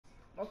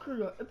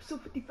mycareer,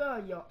 episode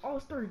 55, y'all.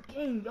 All-Star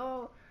game,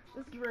 y'all.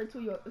 Let's get right to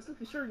y'all. Let's look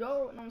for sure,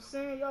 y'all. You know what I'm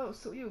saying, y'all?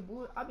 So, yeah,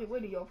 boy, I've been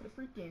waiting, y'all, for the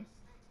freaking,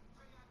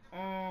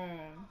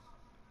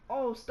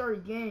 All-Star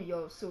game,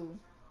 y'all. So,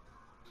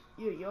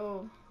 yeah,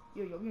 y'all.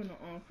 Yeah, y'all, we on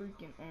the,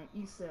 freaking,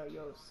 east side,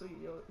 y'all. So,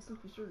 yeah, y'all, let's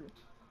look for sure.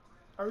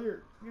 Oh,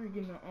 we're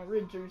getting a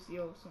red jersey,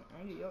 yo. So,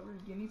 yeah, y'all, we're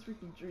getting these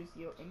freaking jerseys,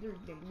 yo. And they're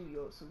getting blue,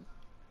 yo. So,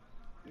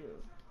 yeah.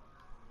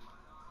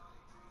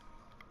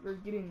 We're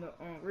getting the,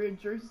 red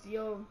jersey,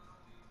 yo.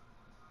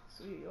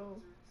 So, yeah, y'all.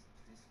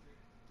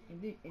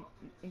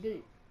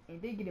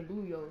 And they getting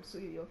blue, yo. So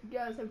yeah, yo, if you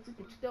guys haven't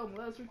checked out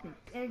my last freaking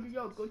anger,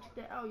 yo, go check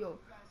that out, yo.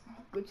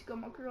 Go check out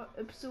my girl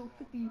episode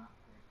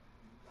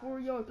 54,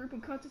 yo.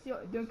 3-point contest, yo,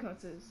 and dunk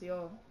contest,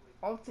 yo.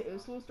 Off to a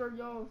slow start,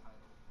 yo.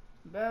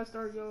 Bad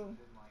start, yo.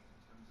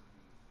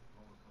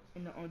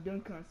 And the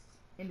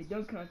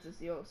dunk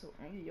contest, yo. So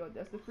yeah, yo,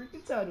 that's the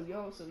freaking title,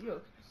 yo. So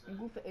yo, I'm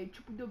going for a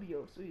triple W,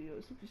 yo. So yeah, yo,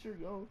 it's for sure,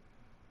 yo.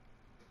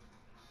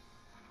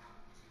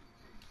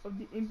 Of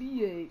the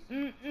NBA.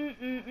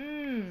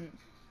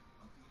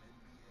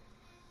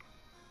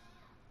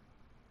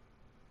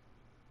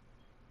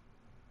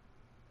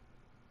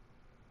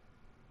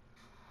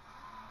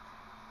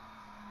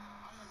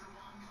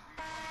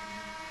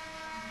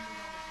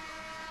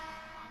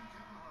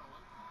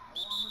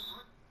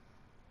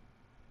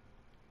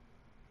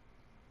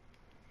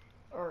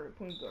 Alright,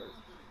 point guard.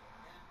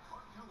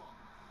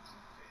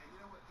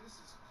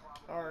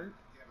 Alright.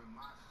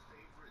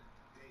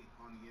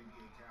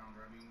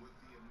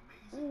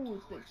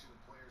 Ooh,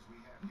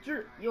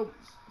 yo,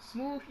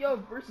 smooth, yo,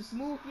 versus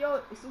smooth,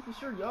 yo. It's for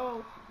sure, yo.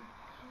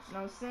 You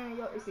know what I'm saying,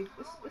 yo? It's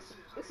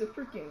a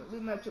freaking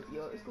lit matchup,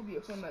 yo. It's gonna be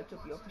a fun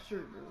matchup, yo, for sure,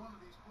 bro.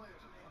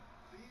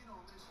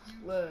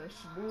 Flash,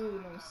 boy, you know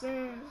what I'm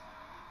saying?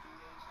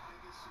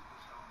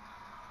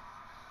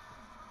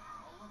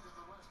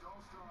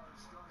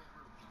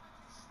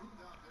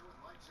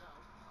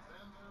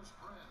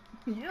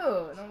 Yeah, you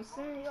know what I'm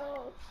saying,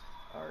 yo?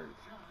 Alright.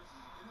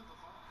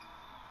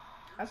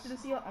 After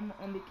this, yo, I'm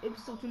gonna make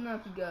episode 29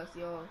 for you guys,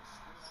 yo.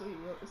 So,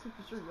 yo, it's for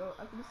sure, yo.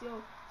 After this,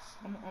 yo,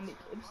 I'm gonna make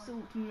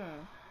episode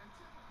 29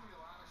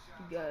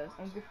 for you guys.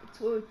 I'm going for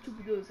 12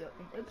 triple videos, yo,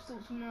 in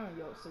episode 29,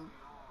 yo. So,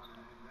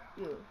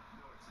 yeah,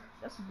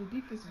 that's a good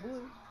defense,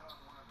 boy.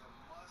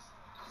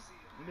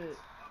 But,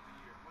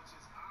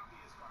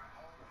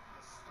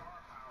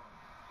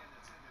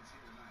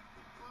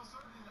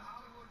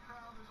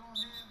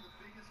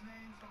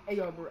 hey,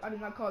 yo, bro, I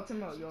did not call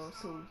timeout, y'all.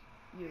 So,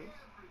 yeah.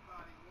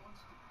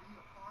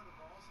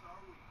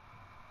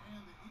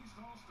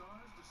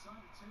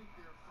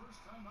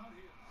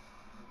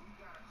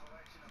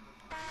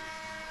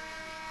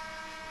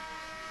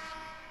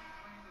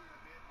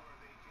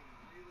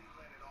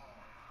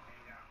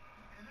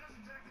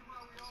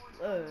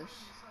 Flash.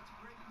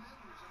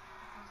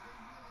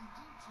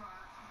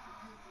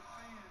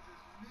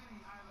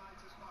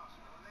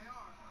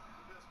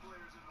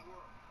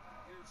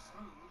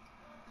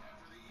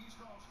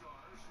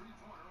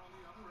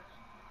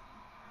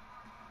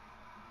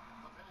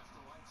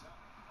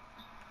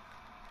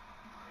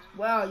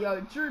 Wow, yo,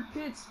 Drew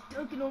Pitts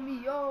dunking on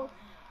me, yo.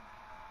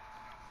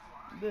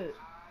 Good.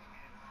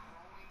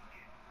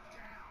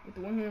 With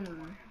the one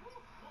hammer.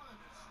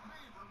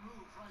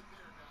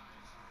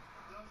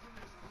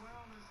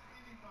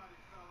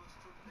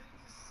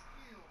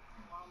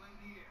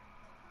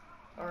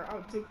 Alright,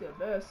 I'll take that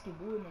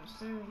basketball, you know what I'm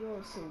saying,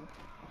 yo. So,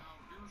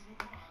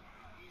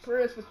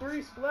 press for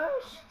 3, splash.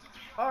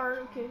 Alright,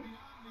 okay.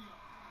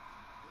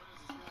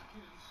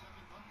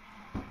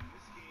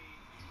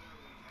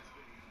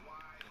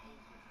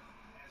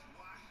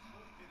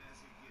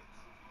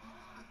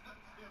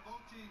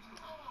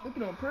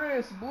 Looking on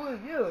press, boy,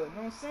 yeah, you know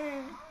what I'm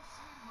saying?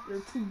 They're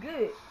too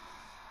good.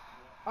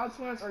 Our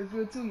twins are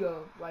good too,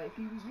 yo. Like,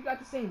 we got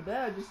the same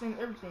badge, the same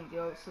everything,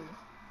 yo. So,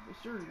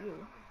 for sure, yo.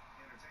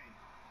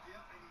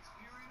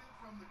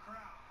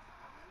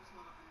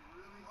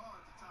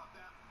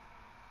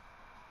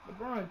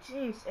 LeBron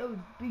James,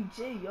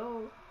 LBJ,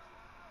 yo.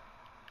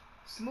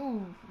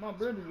 Smooth, my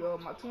brother, yo,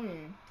 my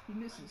twin. He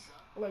misses.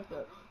 I like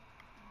that.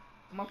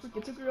 My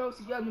freaking ticker, yo, so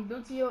you got new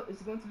ability, yo,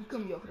 it's going to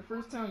become, yo, for the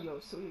first time, yo.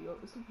 So, yo,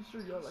 it's for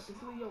sure, yo. Like,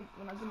 it's yo,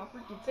 when I get my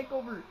freaking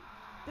takeover,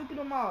 dunking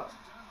on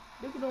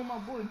my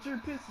boy, Drew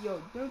Pitts,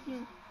 yo.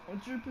 Dunking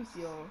on Drew Pitts,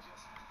 yo. You know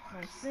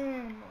what I'm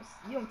saying?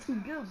 Yo, I'm too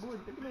good, boy.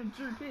 Dunking on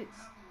Drew Pitts.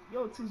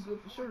 Yo, too good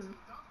for sure.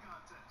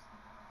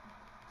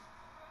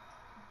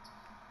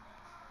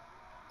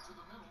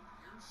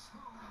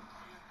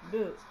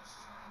 Good.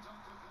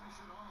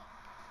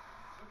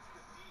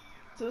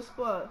 To the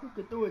spot, who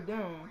could throw it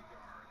down?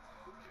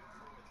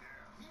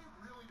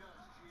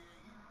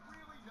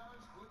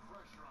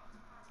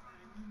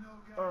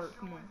 Alright,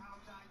 come on.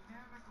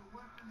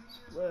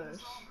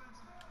 Splash.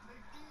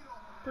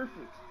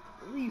 Perfect.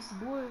 Release,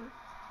 boy.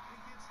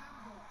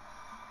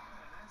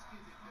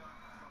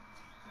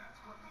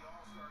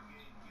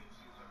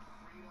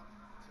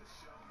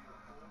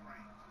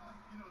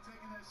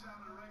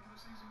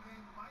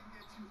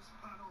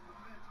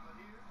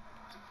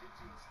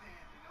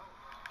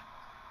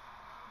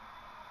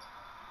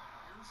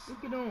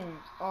 Look at him.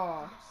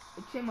 Aw,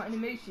 it changed my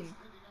animation.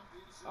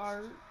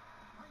 Alright.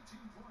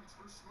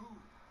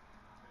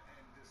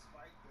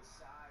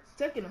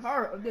 Taking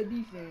heart of the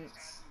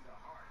defense.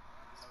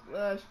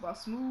 Splash by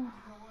Smooth.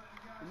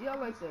 Yeah, I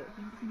like that.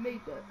 He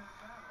made that.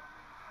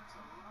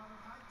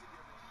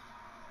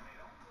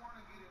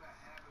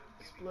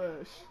 Splash. You know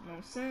what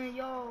I'm saying,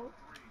 y'all?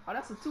 Oh,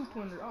 that's a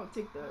two-pointer. I'll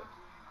take that.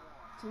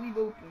 To leave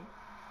open.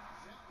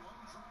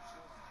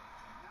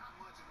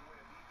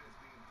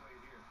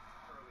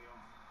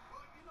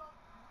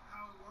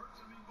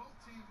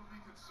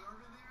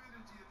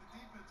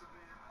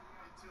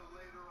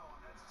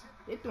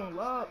 They throwing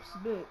lobs a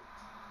bit.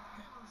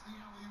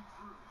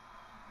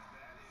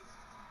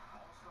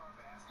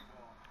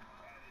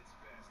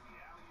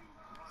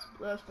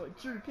 Splash for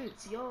Drew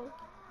Pitts, y'all.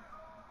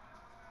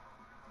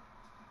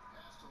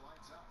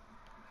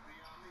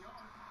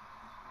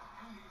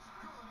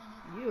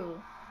 Yeah.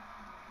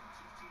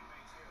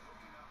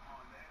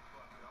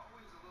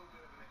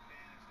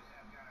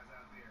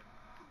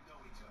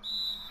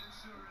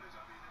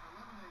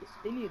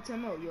 They need a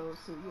timeout, yo.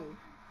 So, yo.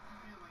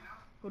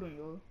 Hold on,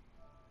 yo.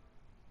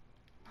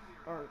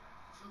 Alright.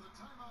 So the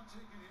timeout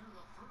taken here,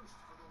 the first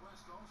for the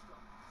West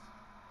All-Stars.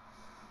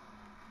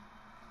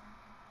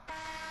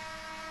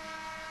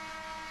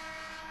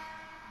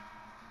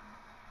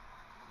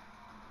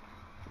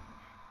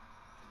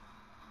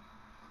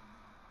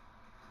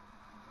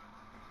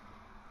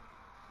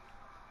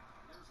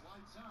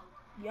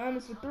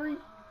 Giannis for three.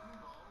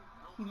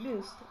 He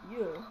missed.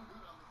 Yeah.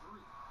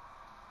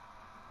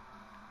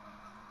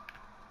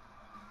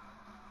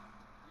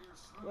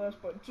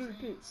 Last by Drew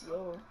Pitts,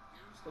 yo.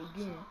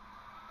 Again.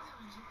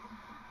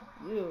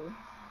 Yeah.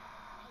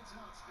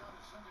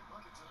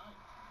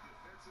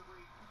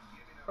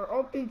 Our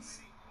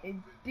offense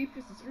and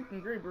defense is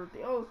freaking great, bro.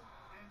 They all,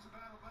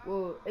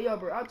 well, hey, y'all,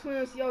 bro. Our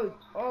twins, yo,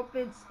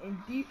 offense and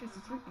defense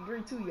is freaking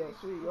great too, y'all.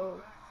 So,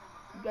 y'all,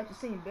 you got the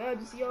same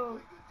badges, y'all.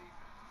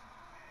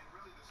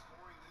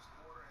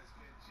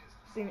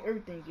 Same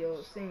everything,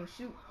 yo. Same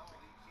shoot.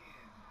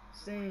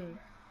 Same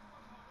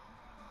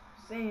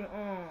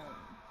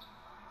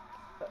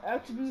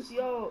attributes,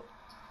 yo.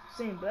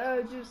 Same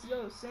badges,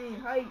 yo. Same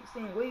height,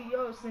 same weight,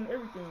 yo. Same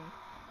everything.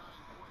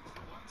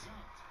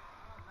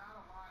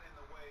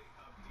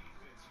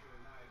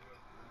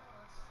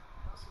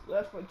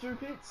 That's for Drew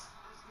Pitts.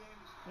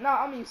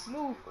 Nah, I mean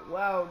Smooth.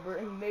 Wow, bro,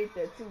 he made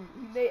that too.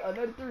 He made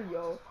another three,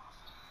 yo.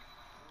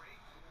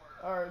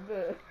 Alright,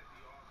 bet.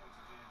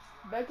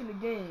 Back in the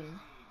game.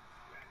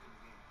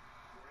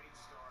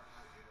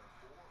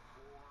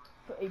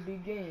 For a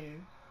big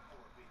game.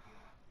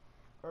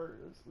 Alright,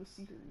 let's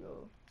see here,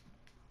 yo.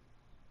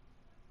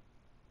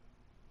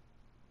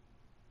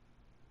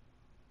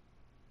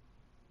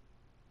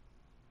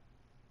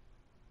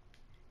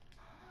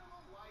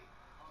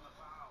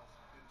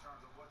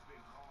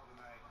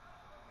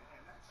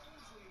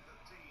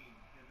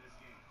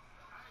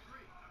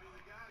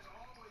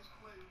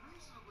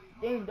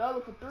 Dame Dollar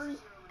for three.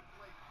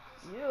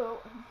 Yeah,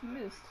 he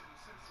missed.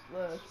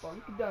 Last ball.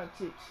 Look at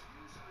Doncic.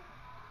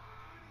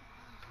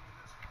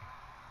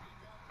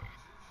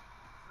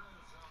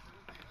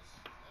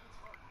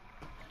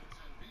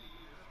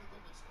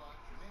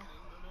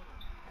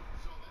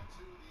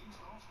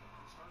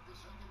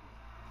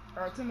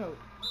 Alright, timeout.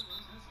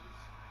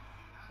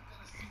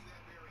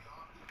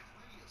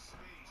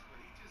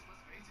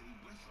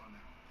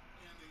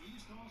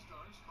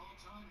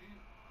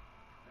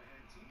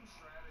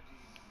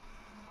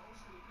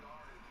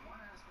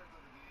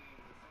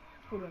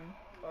 Hold on.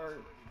 Alright.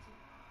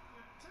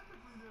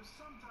 Typically, there's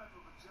some type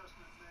of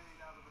adjustment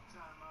made out of a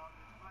timeout.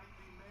 It might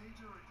be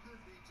major, or it could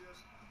be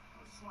just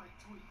a slight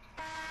tweak.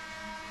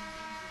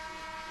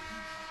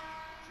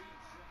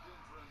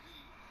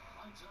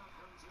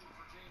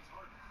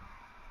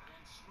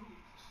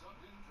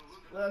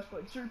 Last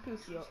play, Drew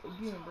Pitts, yo.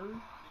 Again, bro.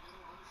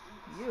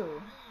 Yeah.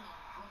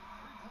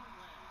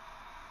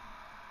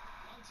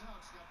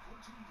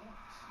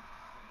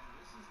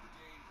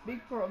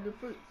 Big part of the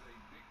foot.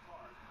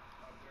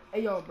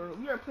 Hey, y'all, bro.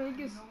 We are playing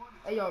against.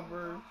 Hey, y'all,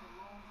 bro.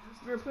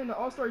 We are playing the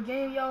All-Star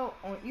game, y'all,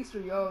 on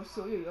Easter, y'all.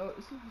 So, yeah, y'all.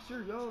 It's for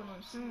sure, y'all. You know what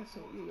I'm saying?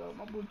 So, yeah, y'all.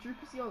 My boy Drew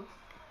Pitts, y'all,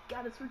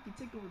 got his freaking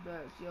takeover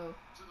badge, y'all.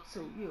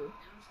 So, yeah.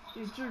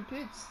 Yeah, Drew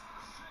Pitts.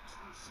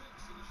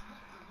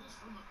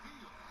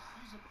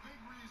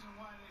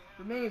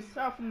 Remains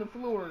top from the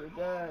floor,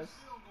 guys.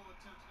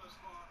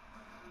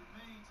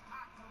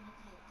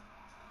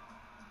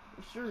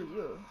 Sure,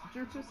 yeah.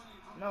 Drew Pitts.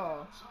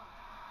 No.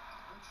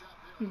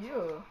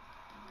 Yeah.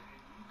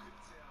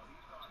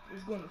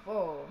 It's going to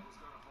fall.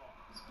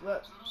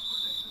 What?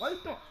 Why you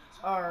don't?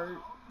 Alright.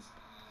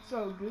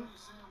 So good.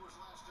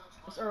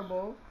 It's our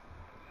ball.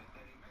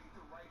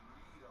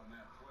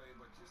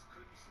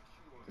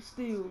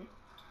 Steal.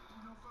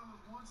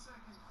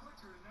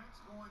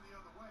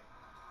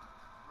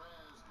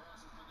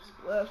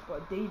 Splash by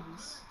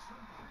Davis.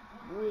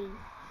 Boy.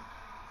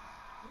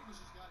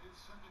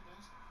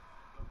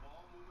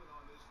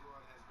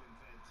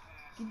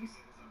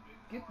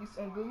 Get these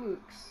some good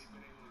looks.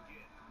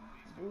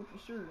 Boy, for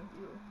sure.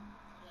 Yeah.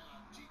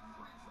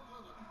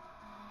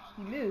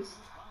 He missed.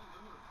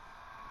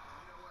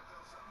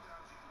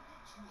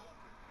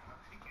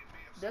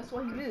 That's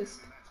why he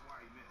missed.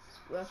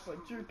 That's why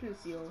Drew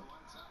pissed, yo.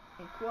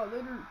 And Quad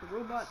Leonard, the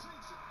robot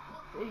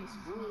face,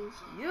 boy.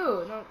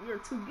 Yeah, no, you're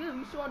too good.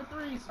 You shoot all the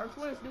threes. Our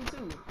twins do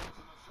too.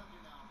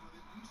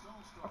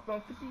 I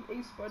found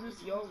 58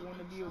 spiders. Y'all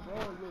wanna be a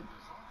ball? Look.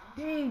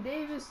 Dang,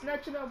 Davis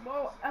snatching that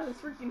ball out his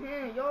freaking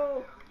hand,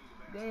 yo.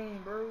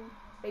 Dang, bro.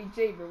 Hey,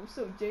 Jay, bro. What's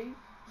up, Jay?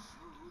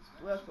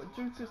 Last for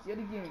Drew pissed yet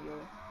again, yo.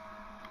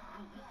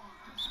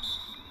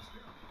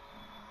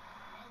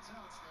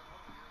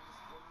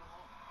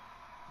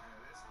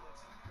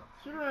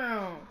 Shoot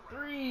around.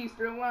 Threes,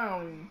 they're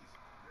allowing.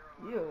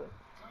 Yeah.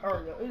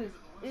 Alright, yo.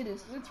 It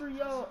is literally,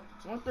 y'all,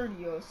 1:30,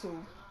 yo.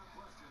 So,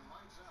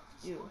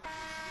 yeah.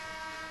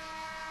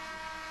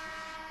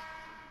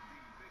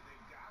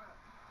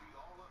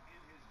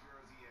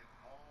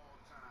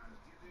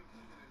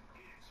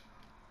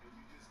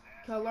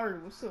 Kyle Lowry,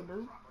 what's up, bro?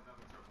 You know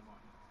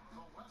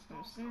what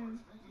I'm saying?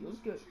 Yo, what's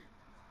good?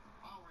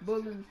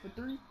 Butler for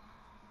 3.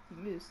 He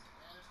missed.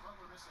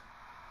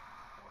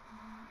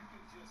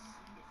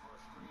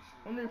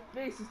 On their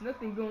faces,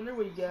 nothing going their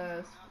way,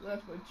 guys.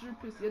 Last by Drew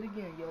pissed yet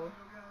again, yo.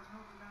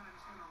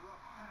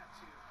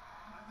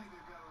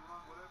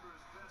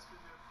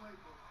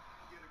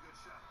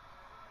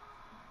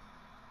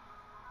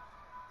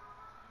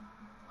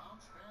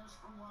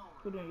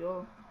 Hold on,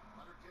 y'all.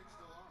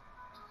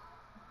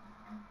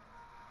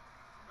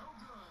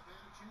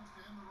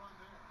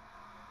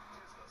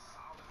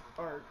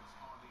 Alright.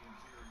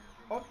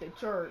 Off the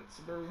charts,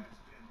 bro.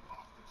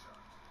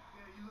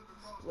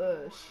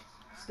 Splash.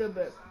 Step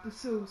back. The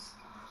Sills.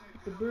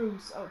 The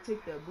Bruce. I'll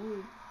take that,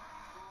 boy.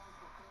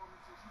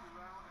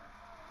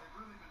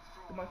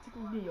 My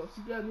tickle again, y'all.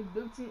 She got new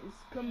built-in.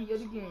 It's coming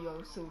yet again,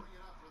 y'all. So,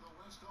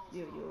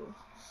 yeah, yo.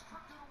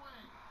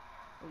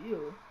 Oh,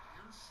 yeah.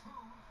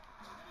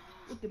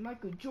 With the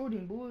Michael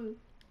Jordan, boy.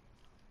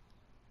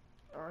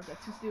 Alright, I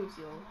got 2 steals,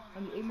 yo. I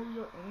need 8 more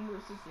yards and 1 more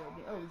assist, yo.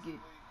 Then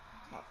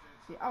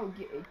I would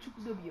get a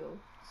triple W.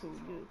 So,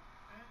 yeah.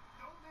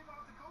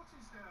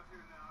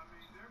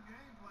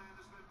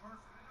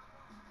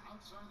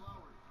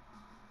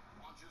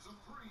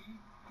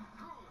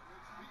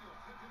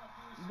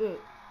 Good.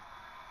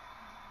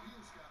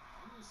 He's got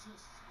 3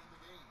 assists in the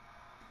game.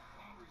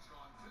 Lowry's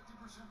gone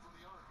 50% from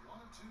the arc,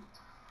 1 of 2.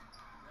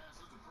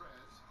 Passes to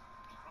Prez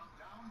from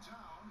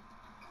downtown.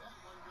 That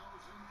one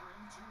goes in for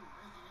him too,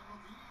 making it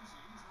look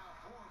easy. He's now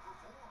 4 for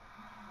 4.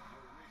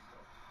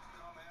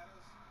 Come at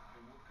us,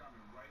 and we're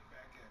coming right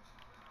back at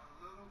you.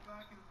 A little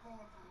back and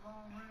forth from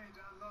long range.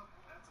 I love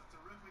it. That's a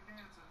terrific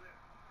answer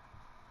there.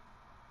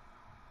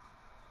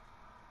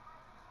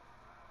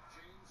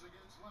 James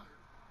against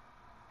Leonard.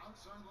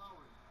 Outside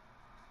Lowry.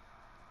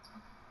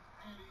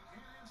 And he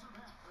can't answer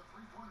back. The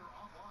 3-pointer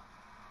offline.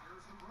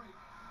 Here's the break.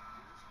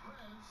 Here's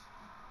Prez.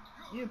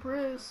 Yeah,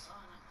 Prez.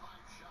 Time and 5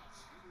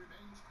 shots. He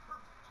remains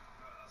perfect.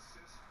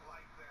 Assists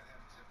like that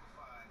have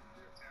typified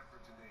their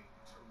effort today.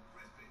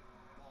 Terrific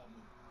ball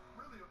movement.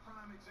 Really a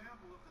prime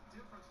example of the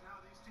difference in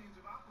how these teams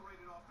have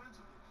operated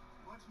offensively.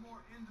 Much more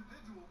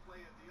individual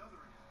play at the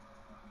other end.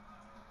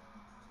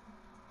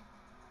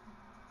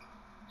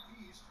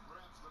 East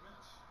grabs the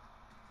miss.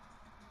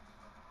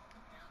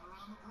 And they're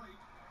on the break.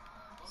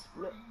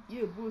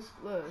 Yeah, boy,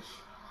 splash.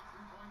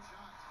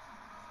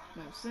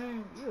 You know what I'm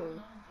saying? Yeah.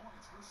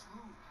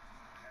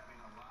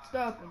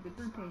 Stopping the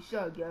 3-point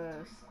shot,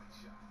 guys.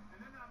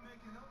 And they're not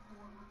making up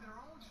for it with their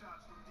own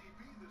shots from deep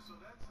either, so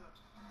that's a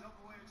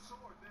double-edged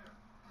sword there.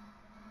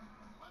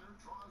 Leonard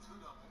draws the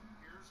double.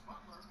 Here's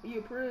Butler.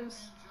 Yeah,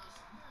 Prez.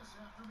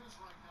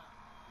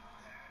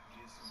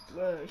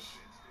 Splash.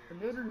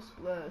 Another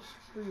splash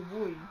for your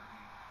boy.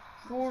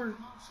 For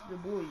your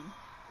boy.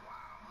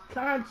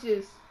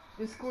 Conscious.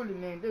 They scored it,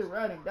 man. They're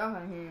riding down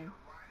on him.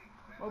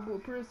 My boy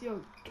Prez,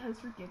 yo, got his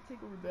freaking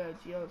takeover badge,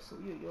 yo. So,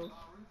 yeah, yo.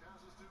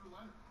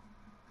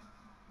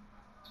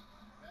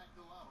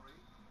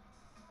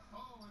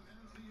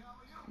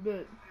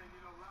 Bet.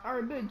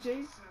 Alright, bet,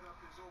 Jay.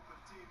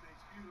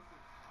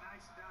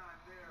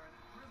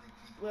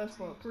 Last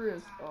one,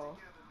 Prez.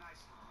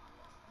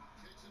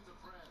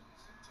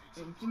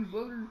 And Jimmy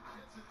Butler,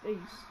 ace.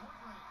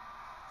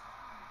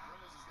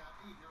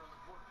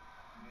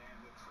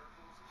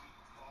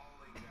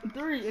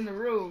 3 in a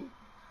row.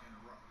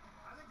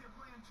 I think they're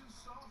playing too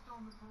soft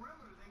on the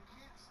perimeter. They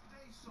can't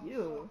stay so Yeah.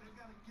 soft. They've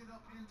got to get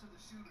up into the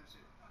shooters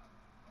here.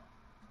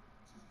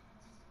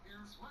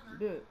 Here's Leonard.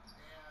 Bet.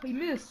 He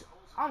missed.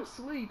 I'm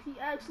asleep. He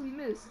actually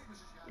missed.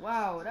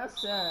 Wow,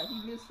 that's sad.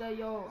 He missed that,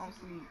 y'all. I'm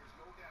asleep.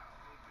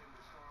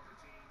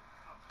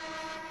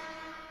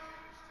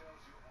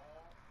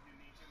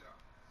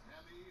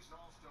 And the East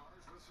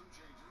All-Stars with some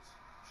changes.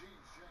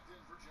 James checked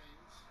in for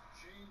James.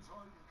 James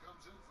Harden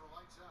comes in for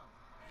lights out.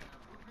 And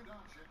Luka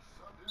Doncic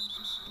subbed in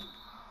for Smooth.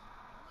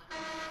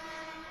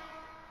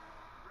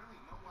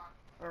 Really no one.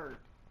 Alright.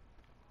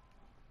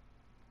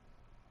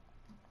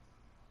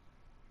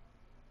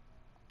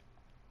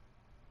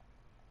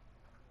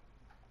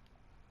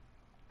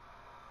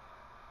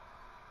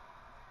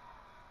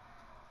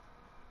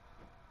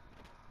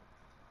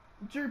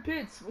 Drew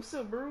Pitts, what's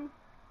up, bro?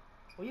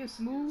 Oh, you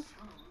smooth?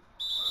 Smooth.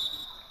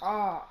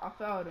 Ah, I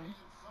fouled him. And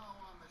foul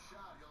on the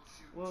shot. He'll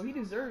shoot Well, he 2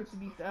 deserved against to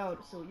be the fouled,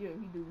 free throw so line. yeah,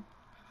 he do.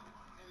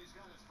 And he's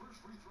got his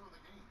first free throw of the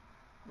game.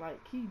 Like,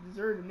 he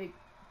deserved to make,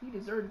 he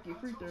deserved to get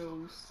free Not so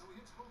good, throws. so he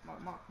hits both My,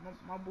 free my, throws. my,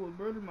 my boy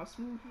brother, my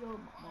smooth, yo,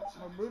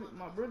 Five brother, seconds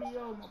my left in the brother, first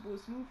yo, half. my boy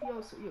smooth,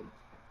 yo, so yeah,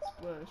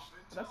 splash. Up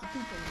in But that's a top.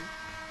 two for me.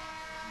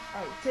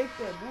 Alright, take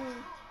that, boy.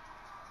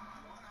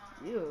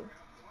 Yeah.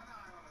 One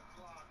eye on the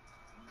clock.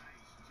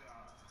 Nice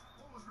job.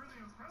 What was really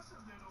impressive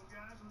there, though,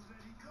 guys, was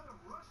that he could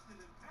have rushed it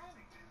and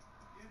panicked, and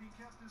yet he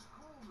kept his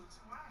cool and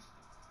splashed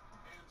it.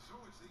 And so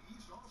it's the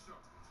East All-Star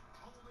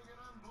holding an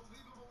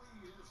unbelievable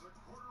lead as the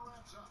quarter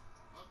wraps up.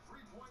 The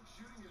three-point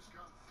shooting has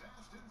come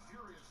fast and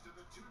furious to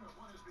the tune of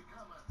what has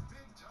become a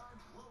big-time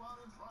blowout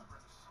in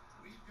progress.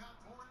 We've got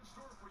more in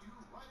store for you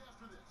right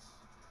after this.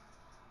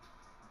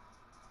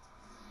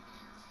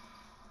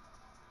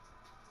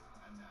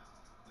 And now,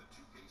 the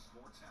 2K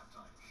Sports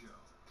Halftime Show.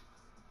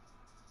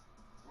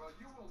 Well,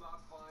 you will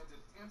not find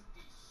an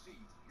empty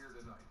seat here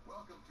tonight.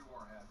 Welcome to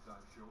our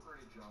halftime show.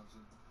 Ernie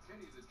Johnson,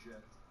 Kenny the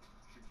Jet,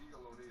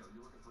 Shaquille O'Neal.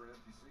 You looking for an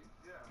empty seat?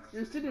 Yeah.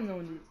 You're sitting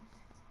on it.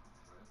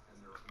 Right?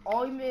 And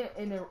Oh, you meant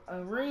in the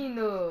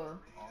arena.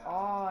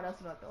 Oh,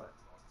 that's what I thought.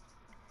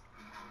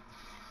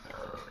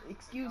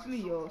 Excuse me,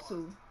 yo.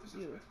 So, this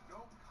yeah. has been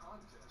no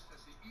contest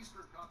as the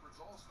Eastern Conference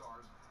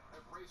All-Stars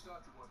have raced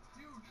out to a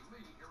huge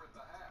lead here at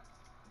the half.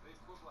 They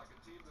look like a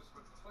team that's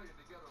been playing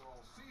together all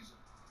season.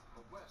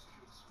 The West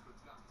could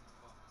not be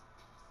fun.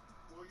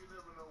 Well, you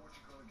never know what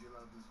you're going to get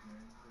out of this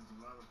game. There's a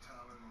lot of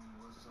talent on the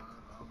West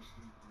side,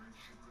 obviously great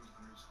shooters,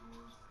 great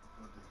scorers,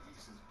 but the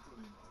East is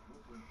putting a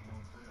whooping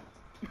on them.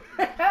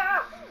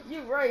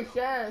 You right,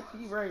 Shaq.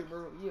 You right,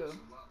 bro. Yeah. It's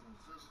a lot more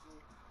physical,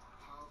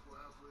 powerful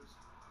athletes.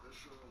 They're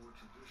showing what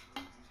traditional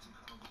Eastern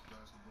Conference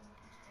basketball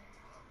is all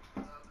about.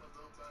 Can I have my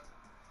belt back?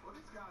 Well,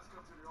 these guys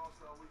come to the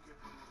All-Star weekend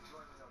for the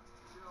enjoyment of it.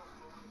 You know,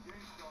 when the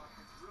game starts,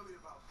 it's really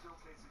about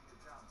showcasing your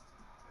talent.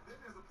 And then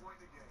there's a point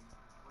in the game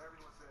where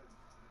everyone says,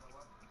 you know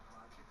what,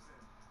 pride kicks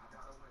in. I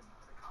gotta win.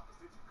 And the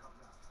competition comes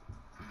out.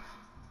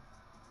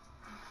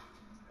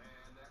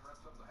 And that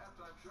wraps up the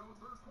halftime show.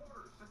 Third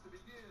quarter is set to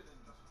begin in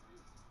just a few.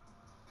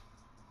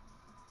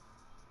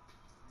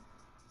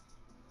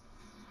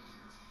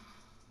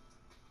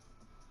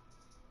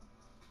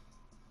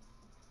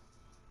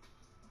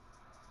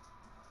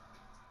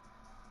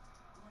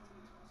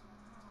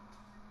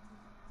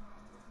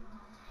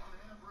 One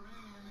half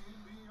remaining in the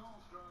NBA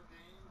All-Star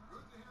game.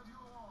 Good to have you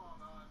along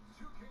on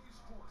 2K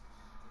Sports.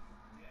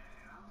 Yeah,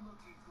 and I'm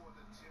looking for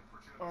the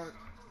temperature to Alright.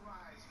 start to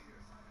rise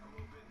here a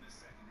little bit in the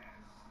second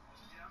half.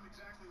 Yeah, I'm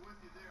exactly with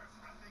you there.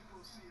 I think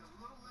we'll see a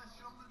little less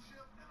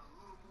showmanship and a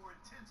little more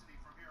intensity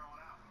from here on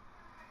out.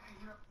 And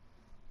you know,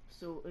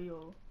 So,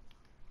 yo,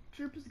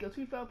 Trippers got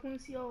 25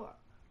 points, yo.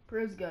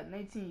 Perez got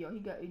 19, yo. He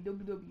got a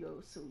WW, yo.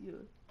 So, yeah.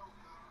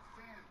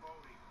 fan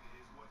voting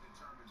is what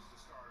determines the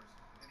starters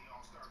in the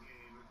All-Star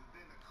game.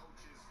 Then the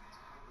coaches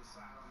will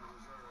decide on the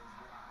reserves.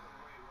 But either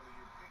way, whether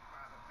you're picked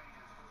by the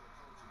fans or the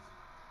coaches,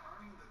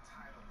 earning the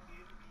title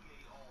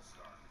NBA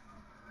All-Star,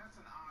 that's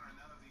an honor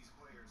none of these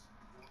players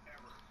will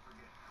ever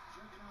forget.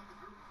 Checking out the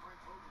group of Frank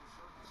Vogel to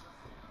start the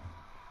second half.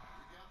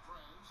 We got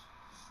friends,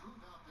 smooth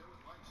out there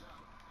with lights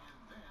out, and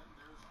then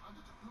there's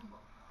Antetokounmpo,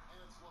 and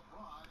it's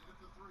LeBron at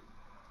the three.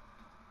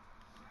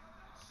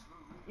 It's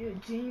smooth. Yeah,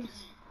 James.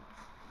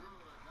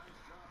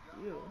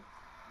 Yeah. Well,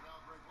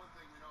 Greg, one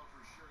thing we know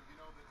for sure, you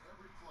know that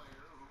every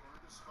player who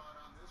earned a spot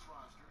on this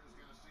roster is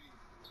going to see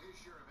his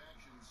share of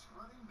action.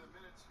 Spreading the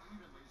minutes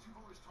evenly, as you've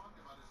always talked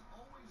about, is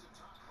always a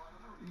top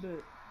priority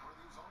But for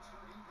these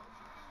All-Star game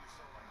coaches. And you're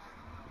so right.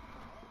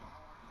 All the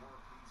hard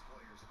work these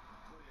players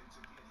put in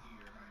to get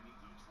here, I mean,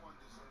 each one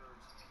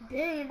deserves.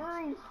 dang,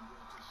 bro.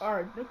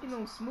 Alright, thinking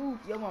on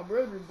smooth, yo, my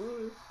brother,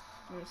 boy.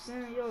 You know what I'm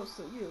saying, yo?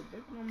 So, yeah,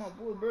 thinking on my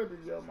boy brother,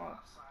 yo, my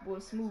boy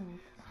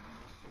smooth.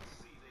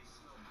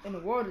 In the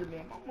water,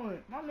 man.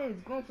 My man is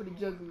going for the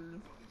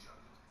juggler.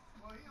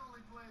 Well, he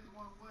only plays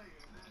one way,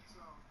 and that's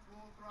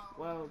full throttle.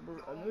 Wow,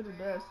 bro, another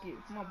basket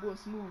for my boy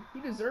Smooth. He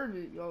deserved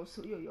it, y'all.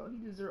 So, yo,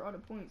 he deserved all the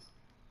points.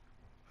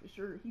 For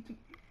sure. He took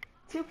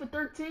 10 for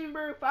 13,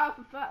 bro. 5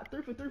 for 5.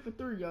 3 for 3 for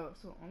 3, y'all.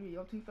 So,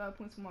 y'all 25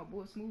 points for my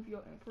boy Smooth,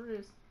 y'all. And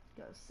Perez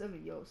got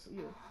 7, y'all. So,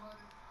 yeah.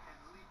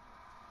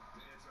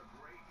 It's a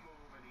great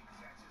move, and he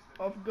catches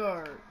the Off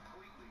guard.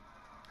 completely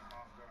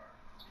off guard.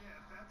 Yeah,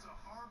 if that's a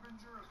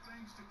harbinger of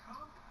things to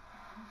come,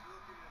 he's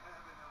looking at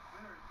having a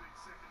very big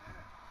second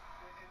half.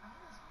 And not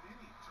as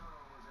many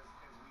turnovers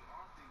as we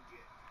often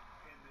get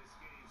in this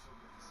game. So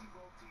good to see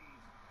both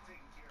teams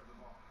taking care of the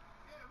ball.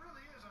 Yeah, it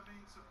really is. I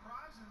mean,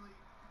 surprisingly,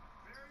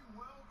 very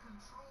well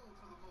controlled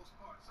for the most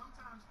part.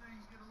 Sometimes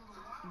things get a little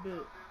wild out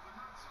there, but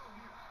not so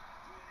here.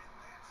 And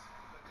that's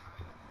the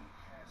kind of deep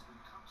pass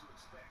we've come to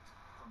expect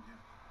from him.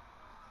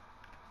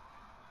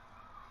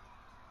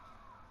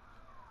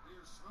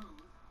 Here's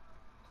Smooth.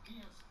 He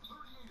has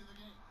 38 in the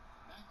game.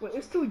 Wait,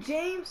 it's 2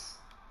 James?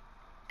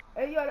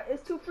 Hey, yo,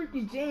 it's 2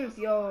 freaking James,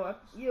 yo.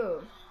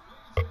 Yo.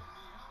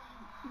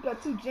 We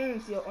got 2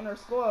 James, yo, on our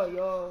squad, yo. You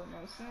know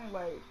what I'm saying?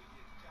 Like,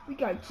 We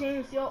got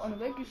James, yo, on the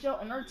Lakers show,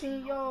 on our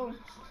team, yo,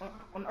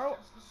 on our,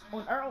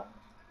 on our,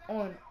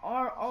 on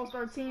our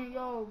All-Star team,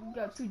 yo. We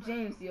got two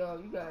James, yo.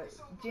 You got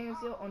James,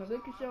 yo, on the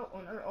Lakers show,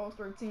 on our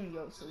All-Star team,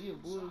 yo. So yeah,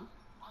 boy,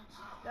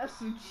 that's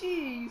some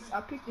cheese.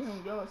 I picked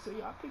him, yo. So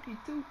yeah, I picked you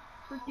two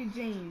freaking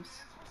James.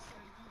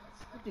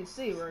 What they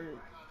say, right?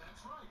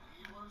 That's right.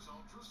 He was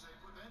ultra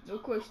safe with that. No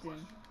question.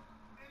 And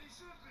he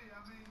should be.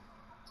 I mean,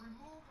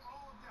 remove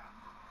all doubt.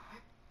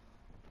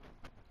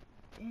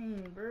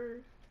 Dang,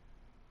 bro.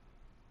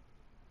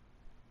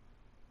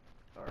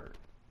 Alright.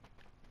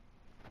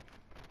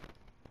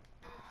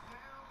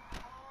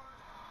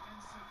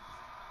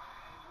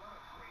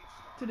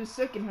 To the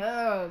second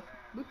half.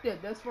 Look at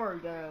that. That's far,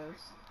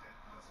 guys.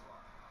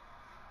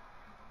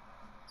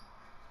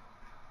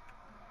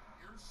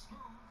 Here's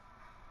Smooth.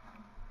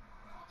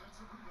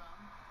 Offensive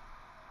rebound.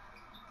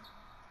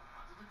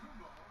 Onto the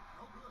Kumbo.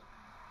 No good.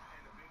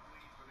 And a big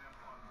lead for them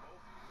on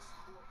both the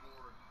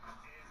scoreboard and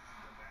the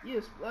back.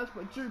 Yes, that's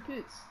what Drew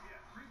Pitts. Yeah,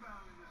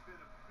 rebounding has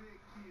been a big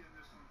key in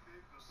this one.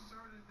 They've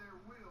asserted their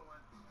will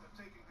and have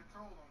taken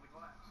control on the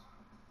glass.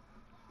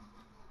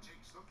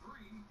 Takes the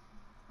three.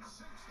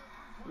 Sinks the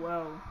three-pointer.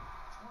 Wow.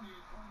 28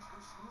 points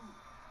for Smooth.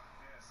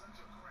 Yeah, such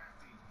a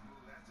crafty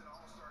move. That's an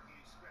all-star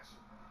game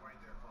special right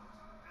there, folks.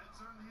 That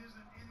certainly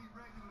isn't any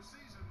regular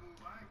season move.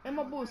 And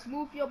my boy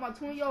Smooth, yo, my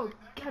twin, yo,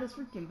 got his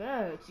freaking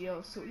badge, yo.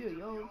 So yeah,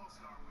 yo.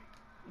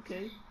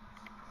 Okay. The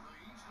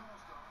East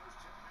All-Stars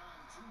taking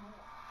on two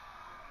more.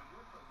 And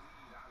with the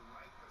lead, I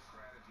like the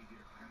strategy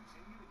here.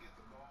 Continue to get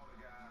the ball to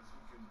guys who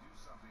can do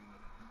something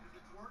with it. If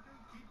it's working,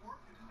 keep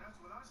working. That's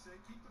what I say.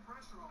 Keep the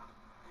pressure on it.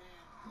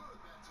 And good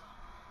that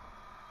time.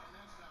 And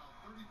that's now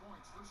 30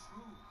 points for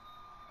Smooth.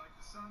 Like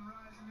the sun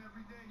rising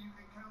every day, you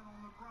can count on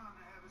LeBron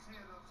to have his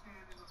head up,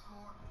 scanning the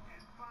floor,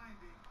 and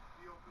finding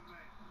the open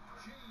man.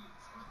 James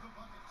with the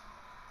bucket.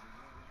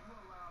 When you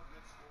allow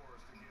good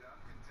scorers to get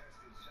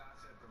uncontested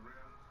shots at the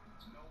rim,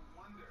 no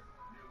wonder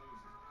you're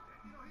losing.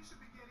 And, you know, he should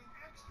be getting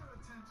extra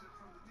attention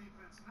from the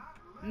defense, not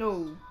less.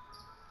 No.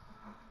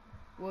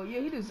 Well,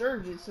 yeah, he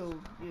deserved it, so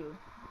yeah.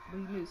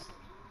 But he missed.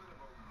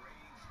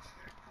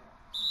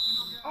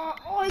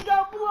 Oh, he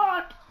got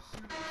blocked.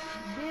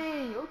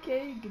 Dang.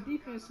 Okay, good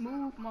defense,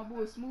 Smooth. My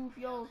boy Smooth,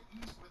 yo.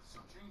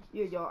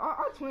 Yeah, y'all.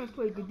 Our twins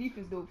play good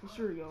defense though, for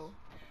sure, yo.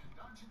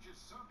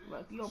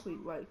 Like we all play,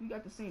 like we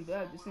got the same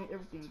badge, the same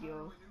everything,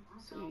 yo.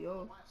 So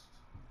yo.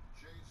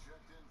 James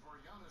checked in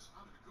for Giannis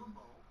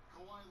Antetokounmpo.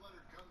 Kawhi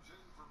Leonard comes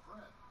in for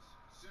Preds.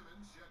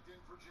 Simmons checked in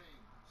for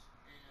James.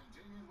 And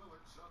Damian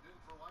Lillard subbed in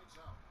for Lights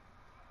Out.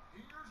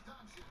 Here's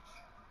Doncic.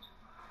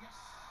 Yes,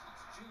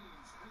 it's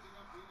James picking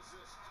up the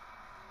assist.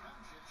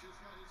 Doncic has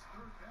got his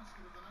third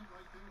basket of the night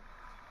right there.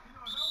 You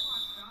know, as I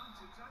watch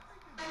Doncic, I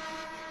think it's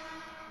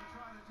to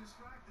try to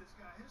distract this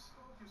guy. His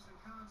focus and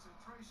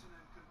concentration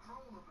and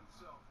control of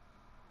himself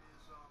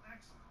is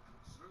excellent.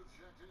 Smooth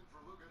checked in for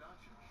Luka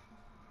Doncic.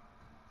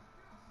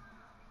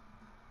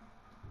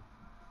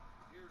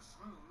 Here's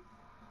Smooth.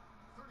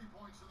 30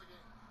 points in the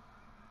game.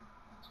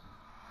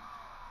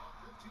 A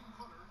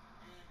 15-footer.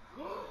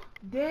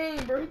 And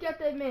Dang, bro, he got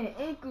that man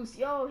ankles,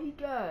 yo. He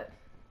got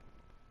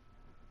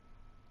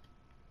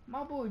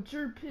my boy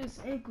Drew Pitts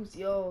ankles,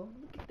 yo.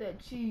 Look at that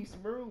cheese,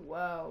 bro.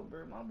 Wow,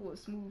 bro. My boy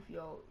Smooth,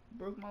 yo,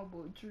 broke my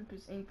boy Drew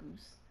Pitts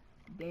ankles.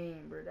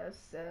 Damn, bro, that's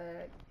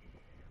sad.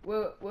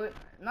 Well, what?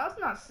 No, it's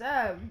not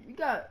sad. We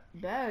got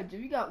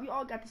badges. We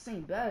all got the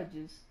same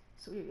badges.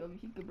 So yeah, yo,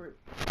 he could break.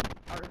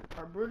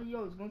 Our brother,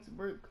 yo, is going to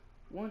break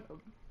one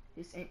of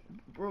his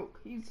broke.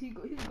 He's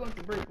going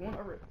to break one of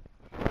our.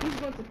 He's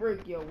going to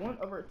break, yo, one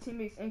of our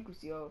teammates'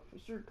 ankles, yo, for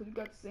sure. Cause we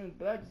got the same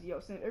badges, yo,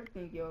 same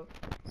everything, yo.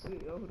 So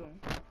yeah, yo, hold on.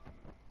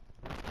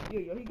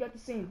 Yo, he got the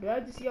same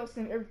badges, yo,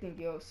 same everything,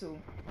 yo. So,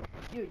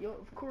 yo,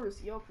 of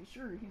course, yo, for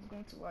sure, he's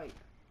going to like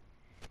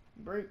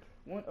break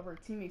one of our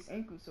teammates'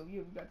 ankles. So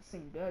yeah, we got the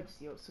same badges,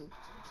 yo. So.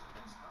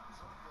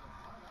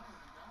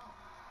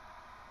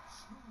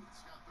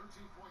 Smooth's got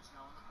 13 points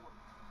now in the quarter.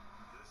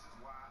 This is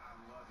why I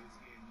love his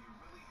game. You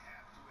really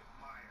have to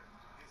admire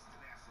his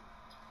tenacity.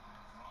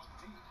 On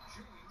deep,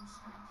 James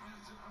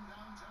cans it from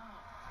downtown.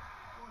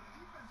 Boy, the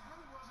defense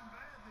really wasn't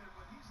bad there,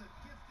 but he's a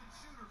gifted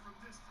shooter from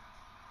distance.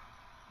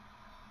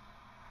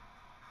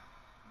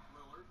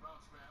 Lillard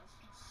bounce pass.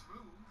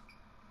 Smooth.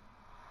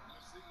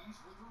 It's the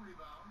East with the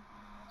rebound.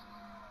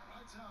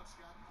 Lights out,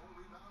 Scott. 4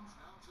 rebounds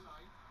now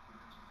tonight.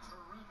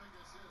 Terrific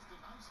assist. A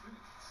nice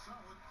finish.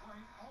 Solid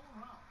play all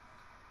around.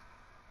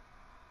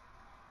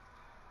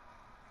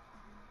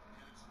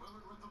 And it's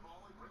Lillard with the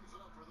ball. He brings it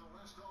up for the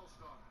West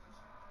All-Stars.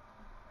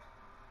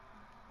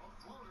 A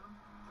floater.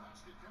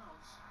 Basket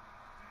counts.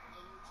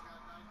 Lillard's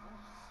got 9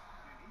 points.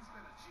 And he's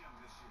been a gem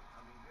this year.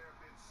 I mean, there have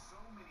been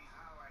so many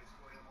highlights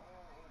for him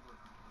all over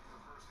the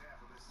first half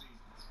of this season.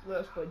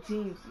 Plus for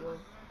James, yo.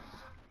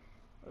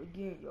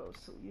 Again, yo.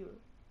 So yeah.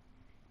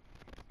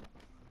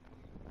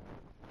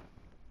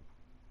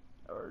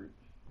 Alright.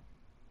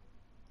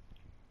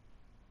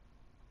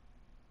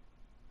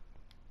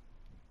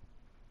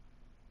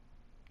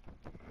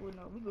 Well,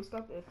 no, we gonna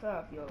stop at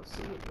 5, yo.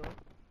 So yeah,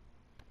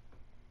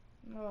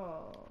 yo.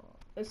 No,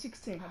 at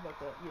 16. How about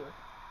that? Yeah.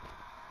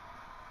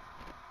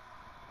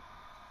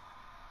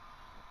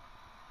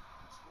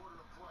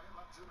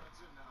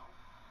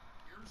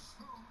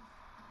 Smooth.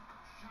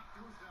 Shot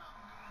goes down.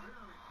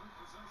 Very quick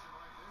possession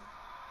right there.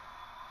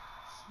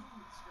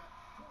 Smooth's got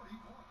 40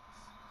 points.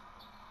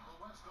 The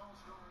West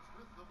All-Stars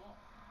with the ball.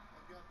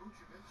 They've got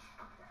Vucevic.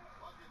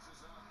 Buckets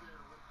is out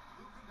there with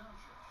Luka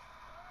Doncic.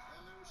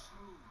 And there's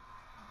Smooth.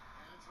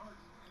 And it's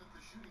Harden in at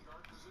the shooting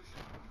guard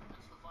position.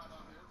 That's the five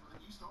out there for the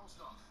East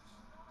All-Stars.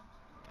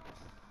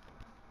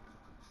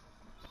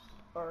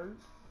 Alright.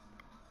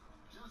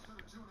 Just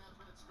under 2.5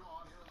 minutes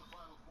gone here in the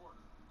final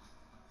quarter.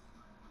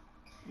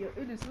 Yo,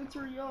 it is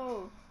literally,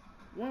 y'all,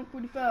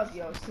 1:45,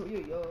 y'all. So, yeah,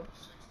 y'all.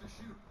 6 to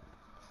shoot.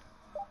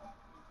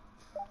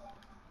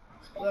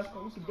 Last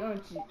one, Luka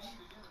Doncic. Need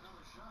to get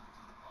another shot.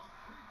 A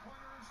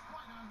three-pointer is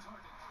right on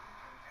target.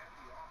 And at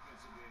the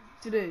offensive end,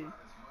 he's Today. not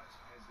as much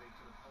as they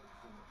could have hoped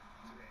for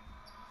today.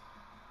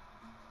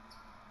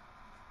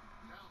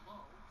 Down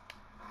low.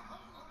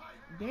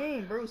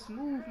 Dang, bro,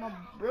 Smooth, my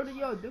brother,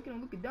 y'all, dunking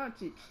on Luka Doncic. I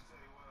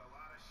tell you what, a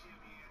lot of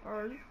shimmy and,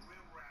 Alright. and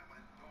rim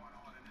rattling going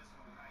on in this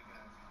one tonight,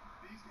 guys.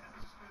 These guys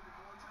are spending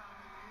more time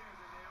in the air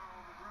than they are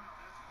on the ground,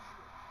 that's for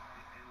sure.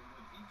 And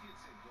when he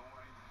gets it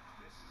going,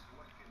 this is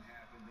what can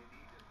happen. They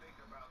need to think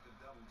about the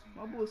double team.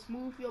 My boy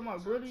Smooth, yo, my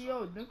brother,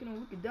 yo, dunking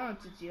on Luka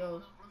Doncic,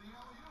 yo. For the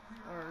alley-oop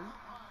here. Alright. Up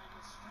high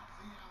to stop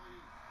the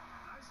alley-oop.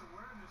 Nice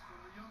awareness from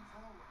the young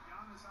forward.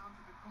 Giannis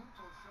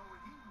Antetokounmpo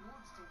showing he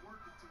wants to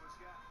work it to his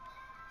guys.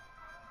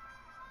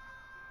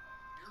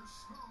 Here's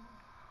Smooth.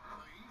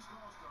 The East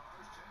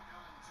All-Stars take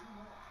on 2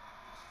 more.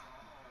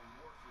 Strong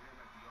work for him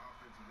at the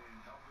offensive end,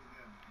 helping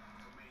them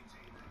to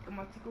maintain that. Got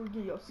my tickle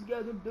again, y'all. So,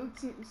 guys, the dunk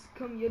team is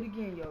coming yet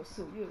again, y'all.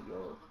 So, yeah,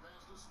 y'all. The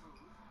pass to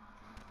Smooth.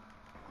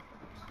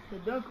 The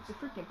dunk is a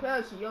freaking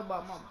passion, y'all,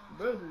 by my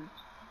brother.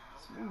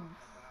 Smooth.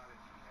 About it,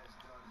 he has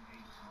done a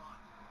ton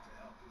to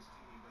help his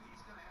team, but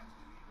he's going to have to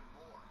do even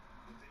more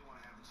if they want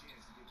to have a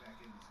chance to get back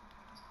in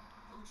this game.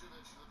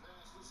 Vucevic the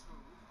pass to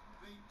Smooth.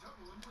 They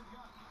double him with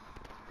Giannis.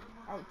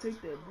 I'll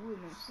take that bullet,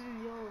 you know what I'm saying,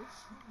 y'all.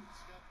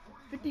 Smooth's got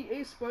 40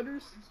 58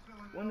 sputters. He's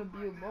filling it Wanna up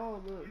be a right now.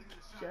 baller. Getting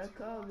the shots Shaq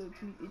he Collar, wants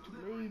 28 and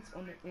blades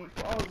on the delivering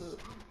Impala.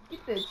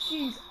 Get that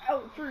cheese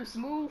out first,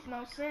 Smooth, know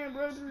what I'm saying,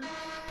 brother?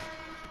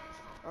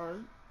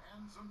 Alright.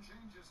 And some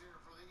changes here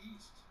for the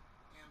East.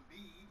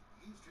 Embiid,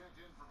 he's checked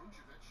in for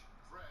Vucevic.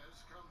 Prez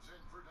comes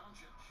in for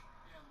Doncic.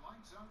 And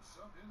lights out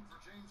subbed in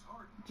for James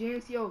Harden.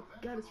 James, yo,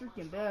 Then got for his the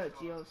freaking West badge,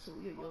 yo. All-Stars, So,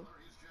 yeah, yo.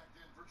 Butler, he's checked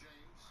in for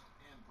James.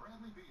 And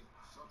Bradley Beal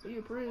subbed Yeah,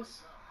 in for Prez.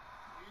 lights out.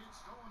 It's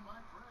stolen by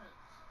Prez.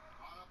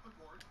 On up the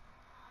court.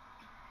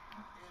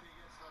 And he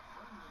gets the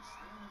friendly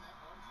spin, and that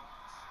one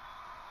drops.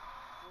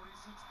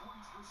 46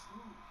 points for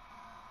Smooth.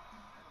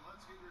 And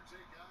let's get your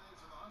take, guys,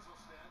 on the hustle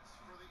stats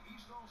for the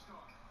East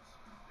All-Stars.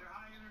 Their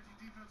high-energy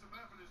defensive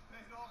effort has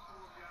paid off for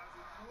them, guys.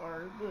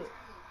 Alright, good.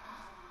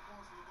 Over the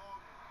course of the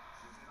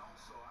ballgame. And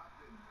also, I've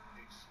been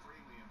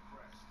extremely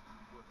impressed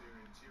with their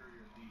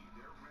interior D.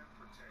 Their rim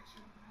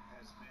protection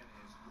has been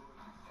as good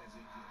as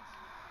it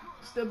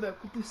gets. Step back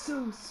with the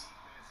sauce.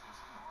 Defense is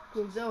hard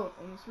Goes out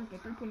on his freaking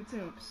three-point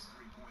attempts.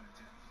 three-point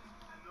attempts.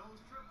 And those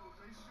triples,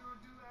 they sure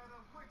do add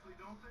up quickly,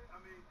 don't they?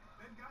 I mean,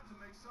 they've got to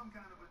make some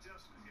kind of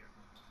adjustment here.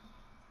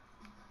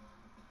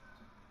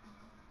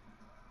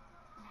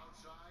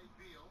 Outside,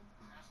 Beal.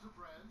 Pass to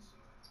Prez.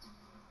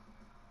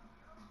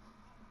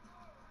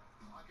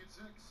 Pocket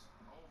 6.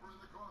 Over in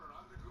the corner.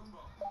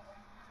 Antetokounmpo.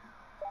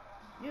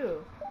 Yeah.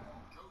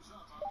 Goes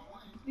up on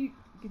the wing.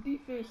 Good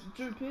defense,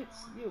 Drew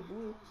Pitts. Yeah,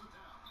 boy. Pulls it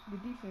down.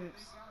 Good defense.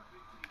 They've got a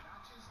big key,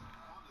 not just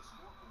on the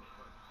scoreboard,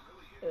 but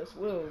really in As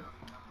well.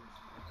 rebounding numbers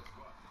as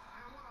well.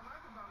 And what I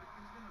like about it,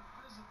 it's been a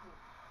physical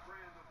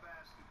brand of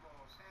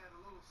basketball. It's had a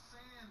little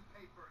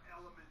sandpaper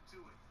element to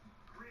it.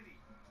 Gritty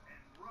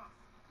and rough,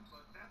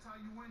 but that's how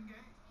you win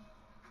games.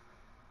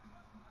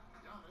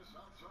 Giannis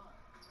outside.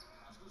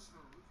 Pass to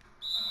Smooth.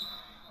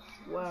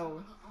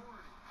 Wow. With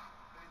authority.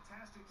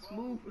 Fantastic ball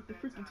Smooth with movement the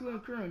that freaking time.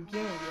 200 current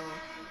jam, y'all.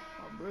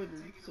 My brother.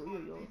 Taking So, the yeah,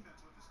 ball y'all.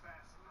 defense with his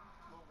passing.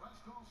 The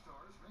West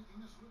All-Stars making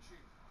the switch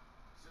here.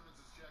 Simmons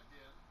is checked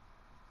in.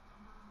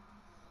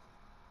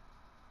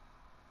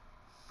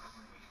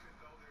 Even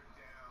though they're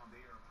down,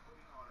 they are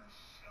putting on a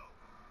show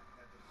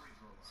at the free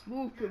throw line.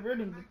 Smooth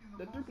converting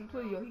the three-point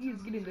play, yo. He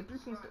is getting the 3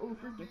 points the old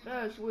freaking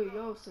fast way,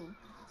 yo. So, To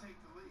take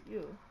the lead.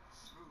 yeah.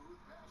 Smooth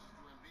passes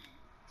to Embiid.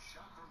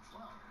 Shot from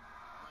 12.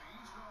 The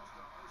East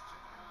All-Stars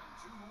take on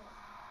 2 more.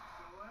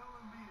 Joel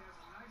Embiid has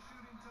a nice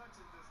shooting touch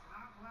and does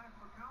not lack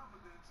for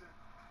confidence and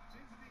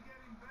seems to be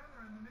getting better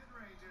in the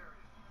mid-range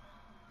area.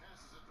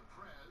 Passes it to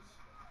Prez.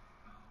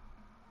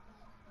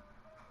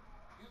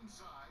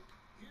 Inside.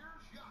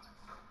 Here's Giannis.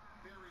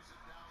 Buries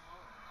it down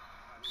low.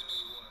 I tell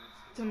you what,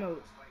 it's Time out.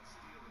 almost like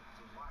stealing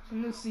to watch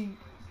From this seat.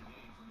 plays the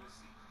game from this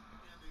seat.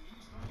 And the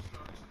East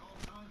All-Stars call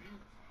time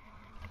here.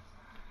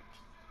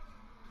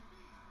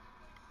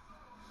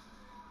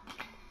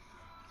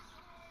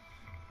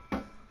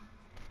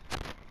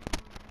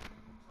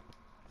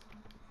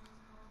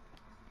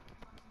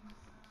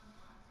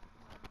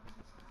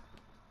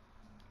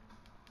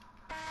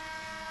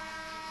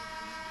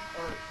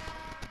 Alright.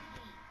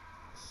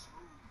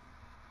 Smooth.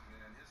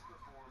 Man, his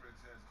performance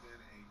has been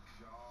a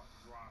jaw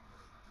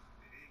dropper.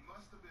 He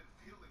must have been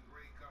feeling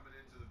great coming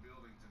into the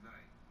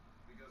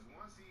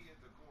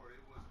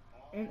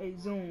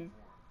Zone.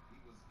 for him. He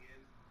was in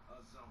a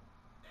zone.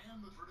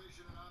 And the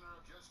tradition and honor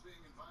of just being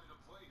invited to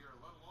play here,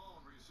 let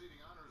alone receiving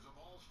honors of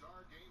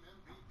All-Star Game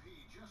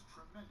MVP. Just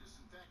tremendous.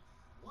 In fact,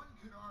 one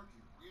could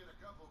argue we had a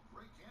couple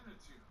great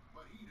candidates here,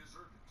 but he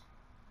deserved it.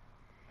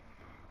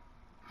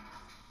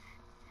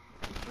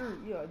 Sure,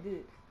 yeah, I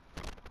did.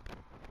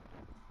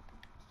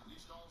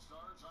 East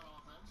All-Stars on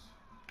offense.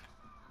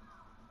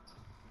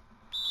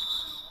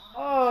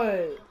 Oh,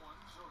 That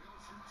one, so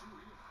he'll shoot two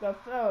here. got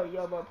foul,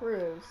 y'all, by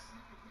Perez.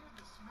 You could hear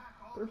the smack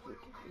all the way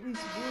Perfect. over At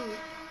least good.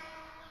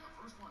 And the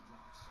first one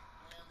drops.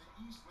 And the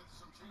East with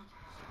some changes.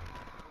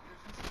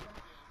 Jokic is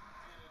checked in,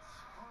 and it's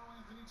Karl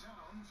Anthony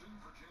Towns in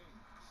for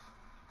James.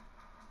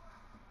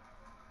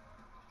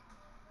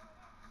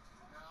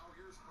 Now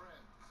here's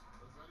Prez,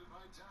 defended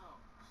by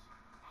Towns.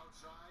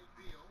 Outside,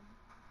 Beal.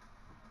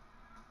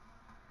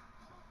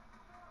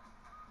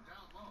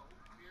 Down low,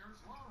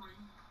 here's Lowry.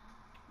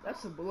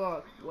 That's a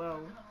block. Beal Wow.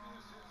 picking up the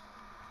assist.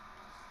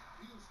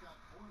 Beal's got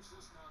 4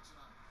 assists now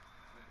tonight.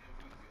 And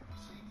we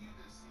continue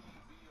to see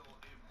Beal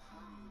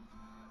improve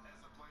as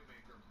a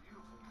playmaker.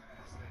 Beautiful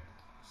pass there.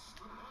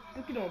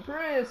 Look at him,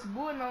 Perez,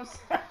 boy, no.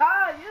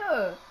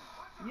 Yeah.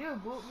 Yeah,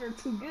 boy, they're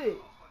too good.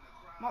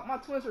 My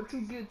twins are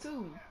too good,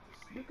 too.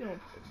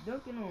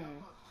 Dunking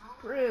on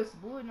Perez,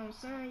 boy, you know what I'm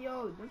saying?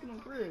 Yo, dunking on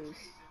Perez.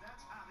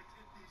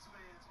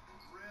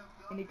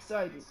 And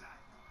excited.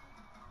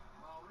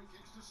 Lowry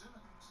kicks to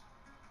Simmons.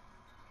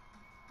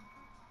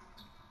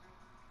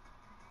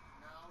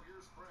 Now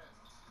here's Prez,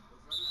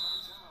 defended by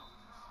Towns.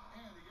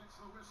 And he gets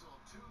the whistle.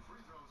 2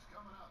 free throws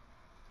coming up.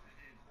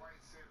 And quite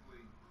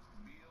simply,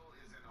 Beal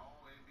is an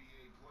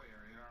all-NBA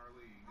player in our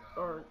league.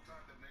 Or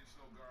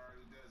Multi-dimensional guard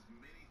who does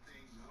many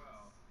things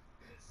well,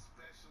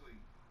 especially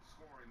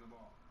scoring the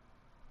ball.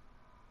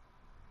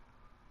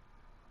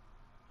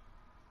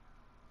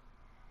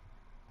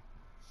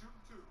 Shoot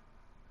 2.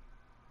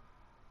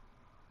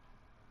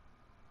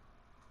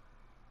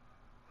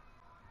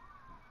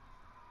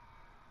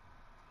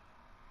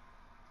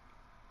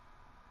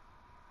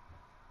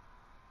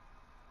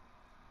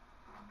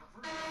 The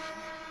first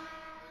one,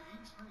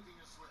 the East making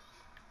a switch.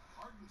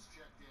 Harden's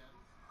checked in.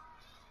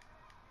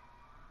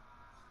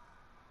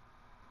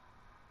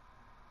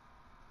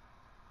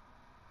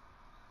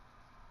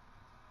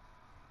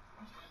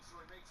 And so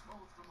he makes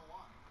both from the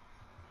line.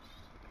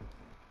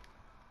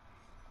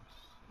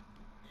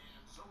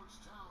 And so it's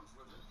Towns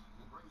with it.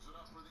 He brings it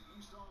up for the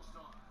East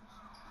All-Stars.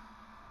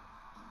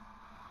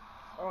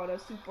 oh,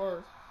 that's too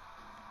far.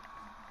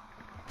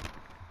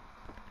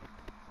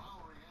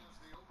 Lowry has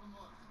the open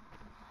look.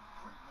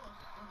 Quick look,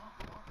 but off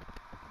the mark.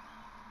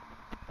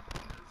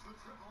 There's the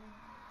triple.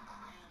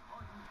 And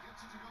Harden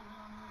gets it to go in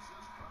on the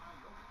assist by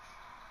Jokic.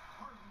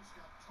 Harden's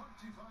got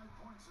 25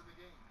 points in the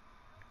game.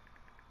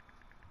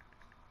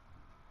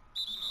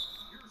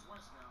 Here's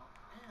West now.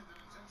 And an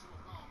intentional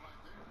foul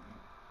right there.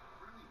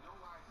 Really no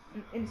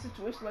idea. In a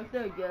situation like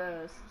that,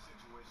 guys. In a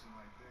situation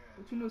like that,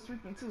 But you know,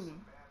 streaking too.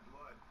 some bad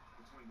blood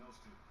between those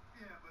two.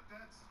 Yeah, but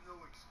that's no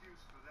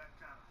excuse for that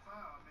kind of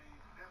foul. I mean,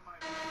 that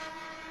might be an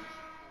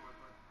explanation for it,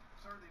 but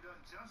certainly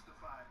doesn't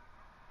justify it.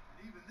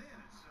 And even then,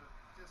 it's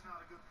just not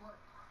a good play.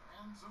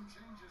 And some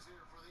changes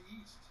here for the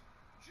East.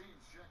 James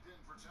checked in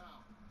for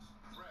Towns.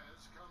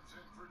 Prez comes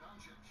in for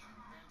Doncic.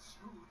 And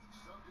Smooth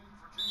subbed in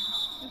for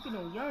James. Look at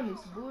him,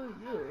 Giannis, boy,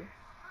 yeah.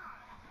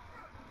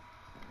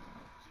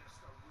 Just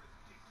a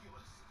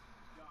ridiculous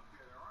dunk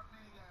there. There aren't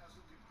many guys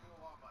who can pull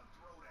off a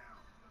throwdown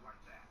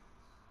like that.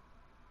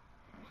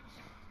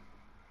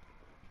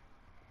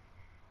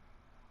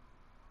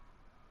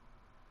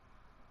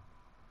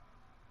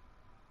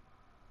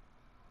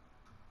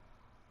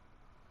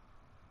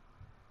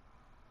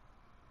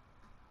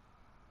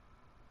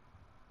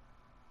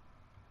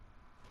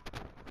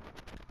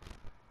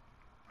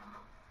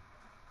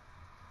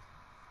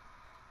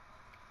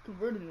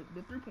 Converting it,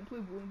 the 3-point play,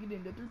 boy, and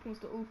getting the 3 points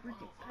to old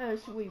freaking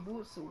pass away,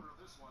 boy, so,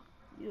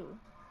 yeah.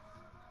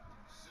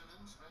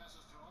 Simmons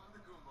passes to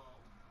Antetokounmpo.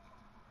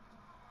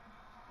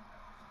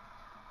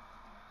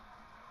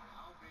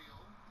 Now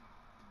Beal.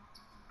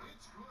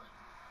 It's good.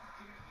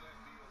 Can't let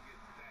Beal get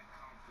that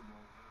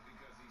comfortable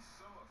because he's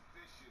so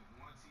efficient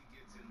once he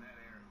gets in that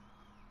area.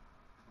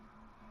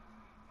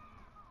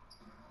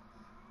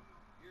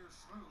 Here's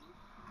Smooth.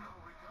 No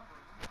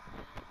recovery.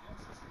 And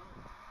yes, it's good.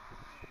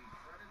 And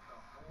credit the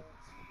whole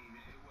team.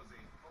 It was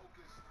a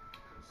focused,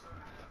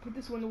 concerted effort. Put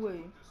this one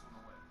away. Put this one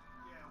away.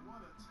 Yeah,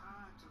 what a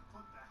time to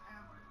put the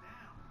hammer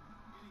down.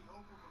 Any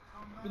hope of a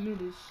comeback?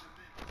 Diminish.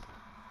 Diminished.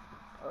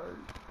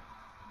 Alright.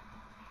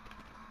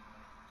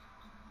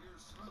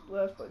 Here's Smooth.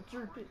 Last by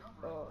Jerk it.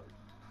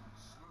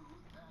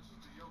 Smooth passes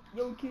to Jokic.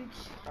 Jokic.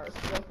 Alright,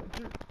 so last by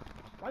Jerk.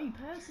 Why you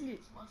passing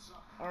it? Left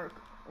side. Alright,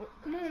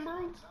 come on,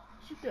 bro.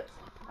 Shoot that.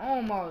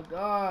 Oh my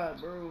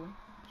god, bro.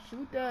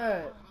 Shoot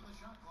that. On the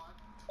shot clock.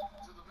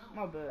 To the middle.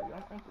 My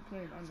bad. I'm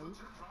complaining. I know.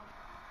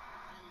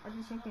 I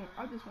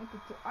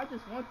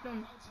just want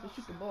them to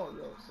shoot the ball,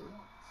 yo. So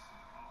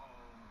Oh,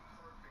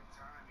 perfect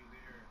timing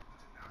there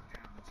to knock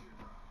down the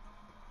teardrop.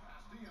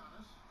 Pass to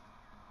Giannis.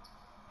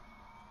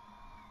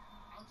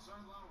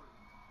 Outside Lowry.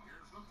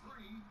 Here's the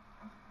three.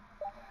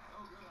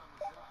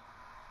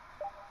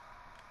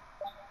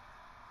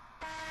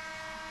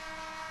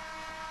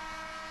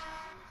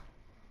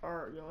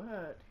 I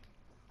had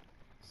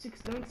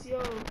 6 dunks,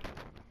 yo.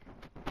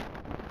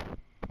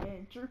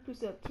 And Drew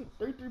puts up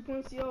 33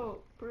 points, yo.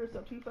 Perez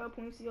up 25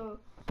 points, yo.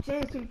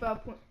 James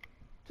 25 points.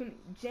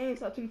 James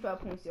had 25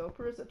 points, yo.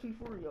 Perez up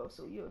 24, yo.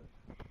 So yeah,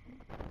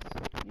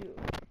 yeah.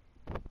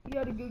 He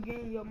had a good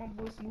game, yo. My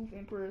boy Smooth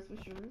and Perez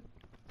for sure.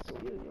 So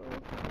yeah, yo.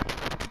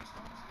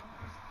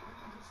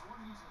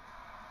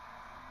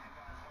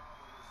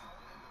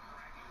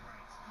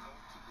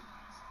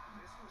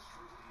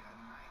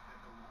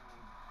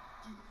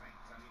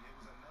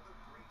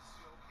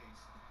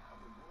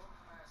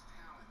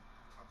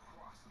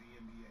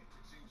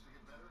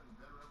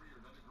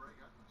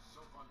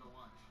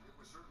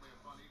 Certainly a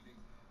fun evening.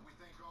 We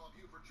thank all of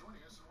you for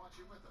joining us and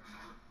watching with us.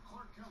 For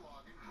Clark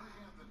Kellogg and Greg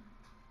Anthony,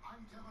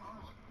 I'm Kevin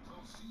Harlan.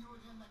 We'll see you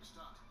again next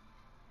time.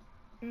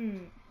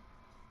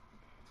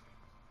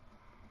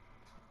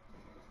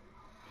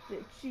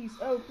 The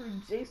Chiefs out for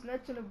Jay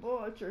snatching the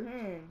ball at your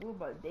hand. Blue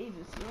by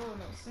Davis, yo.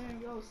 And I'm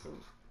saying, yo, so,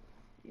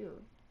 yeah.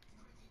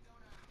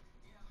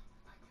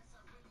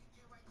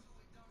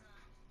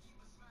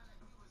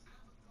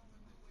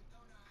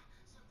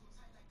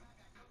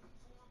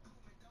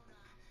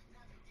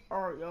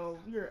 Alright, y'all,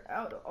 we are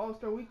out of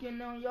All-Star Weekend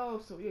now, y'all.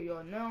 So, yeah,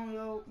 y'all, now,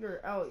 y'all, we are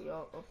out,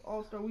 y'all, of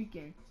All-Star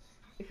Weekend.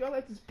 If y'all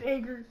like this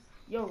banger,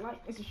 yo,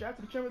 like and subscribe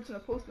to the channel to the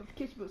post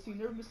notification bell so you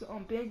never miss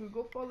an banger.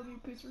 Go follow me,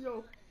 picture,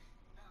 yo.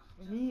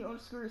 Me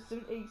underscore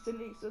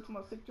 7878, so to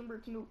my September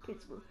to know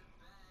Pittsburgh.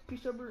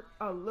 Peace,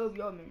 I love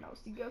y'all, man. I'll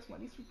see you guys for my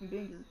next freaking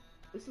banger.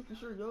 Listen for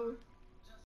sure, yo.